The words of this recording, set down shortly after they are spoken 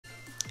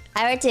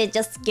I wanted to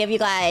just give you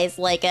guys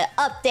like an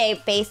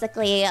update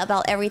basically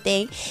about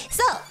everything.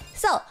 So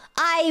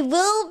I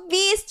will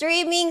be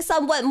streaming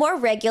somewhat more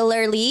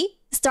regularly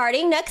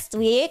starting next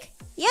week.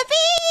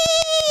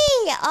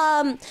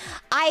 Yippee!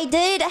 I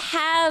did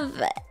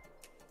have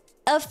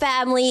a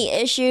family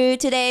issue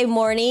today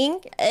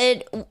morning.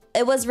 It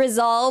was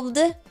resolved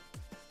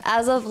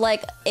as of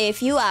like a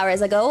few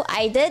hours ago.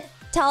 I did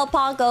tell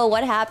Ponko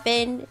what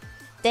happened.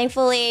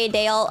 Thankfully,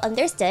 they all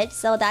understood.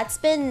 So that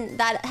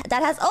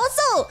has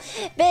also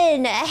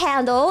been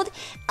handled.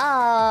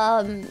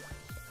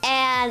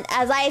 And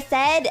as I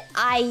said,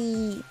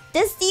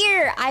 this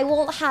year I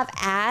won't have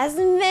as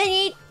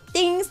many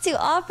things to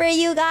offer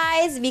you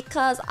guys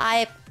because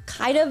I've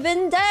kind of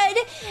been dead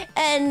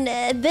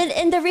and been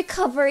in the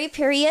recovery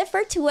period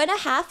for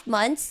 2.5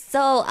 months.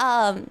 So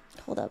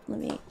hold up, let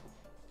me.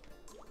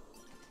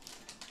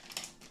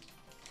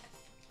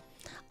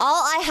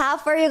 All I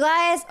have for you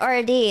guys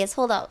are these.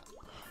 Hold up.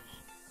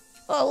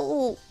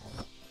 Oh.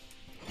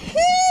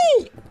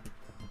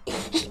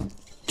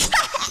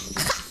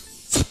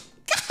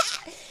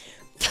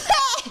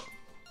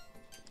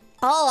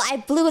 Oh, I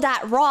blew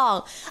that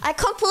wrong. I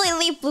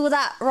completely blew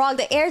that wrong.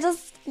 The air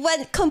just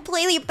went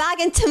completely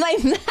back into my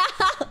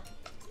mouth.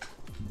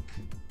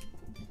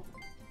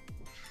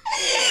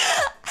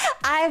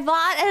 I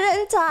bought an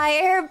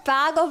entire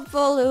bag of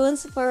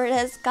balloons for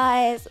this,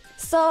 guys.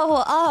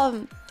 So,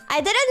 I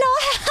didn't know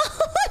how.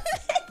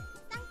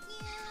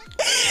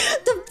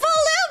 The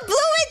balloon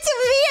blew into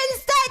me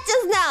instead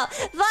just now.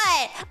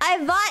 But I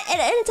bought an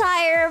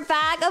entire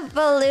bag of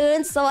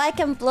balloons so I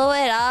can blow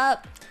it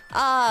up.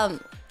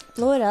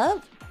 Blow it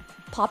up?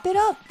 Pop it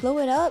up? Blow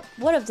it up?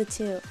 One of the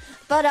two.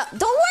 But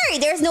don't worry,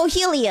 there's no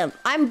helium.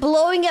 I'm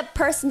blowing it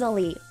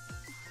personally.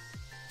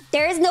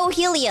 There is no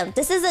helium.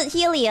 This isn't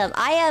helium.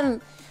 I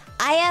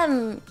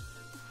am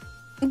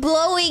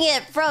blowing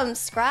it from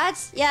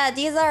scratch. Yeah,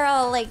 these are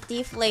all like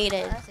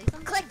deflated.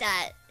 Click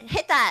that.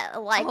 Hit that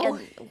like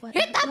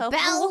hit that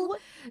bell.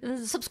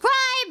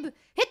 Subscribe.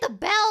 Hit the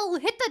bell.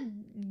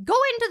 Go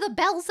into the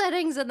bell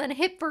settings and then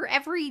hit for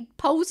every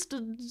post.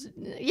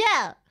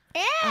 Yeah.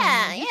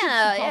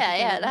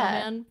 Yeah, that.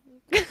 Man.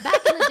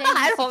 Back in the day,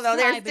 I don't know.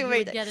 There's too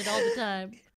many. Get it all the time.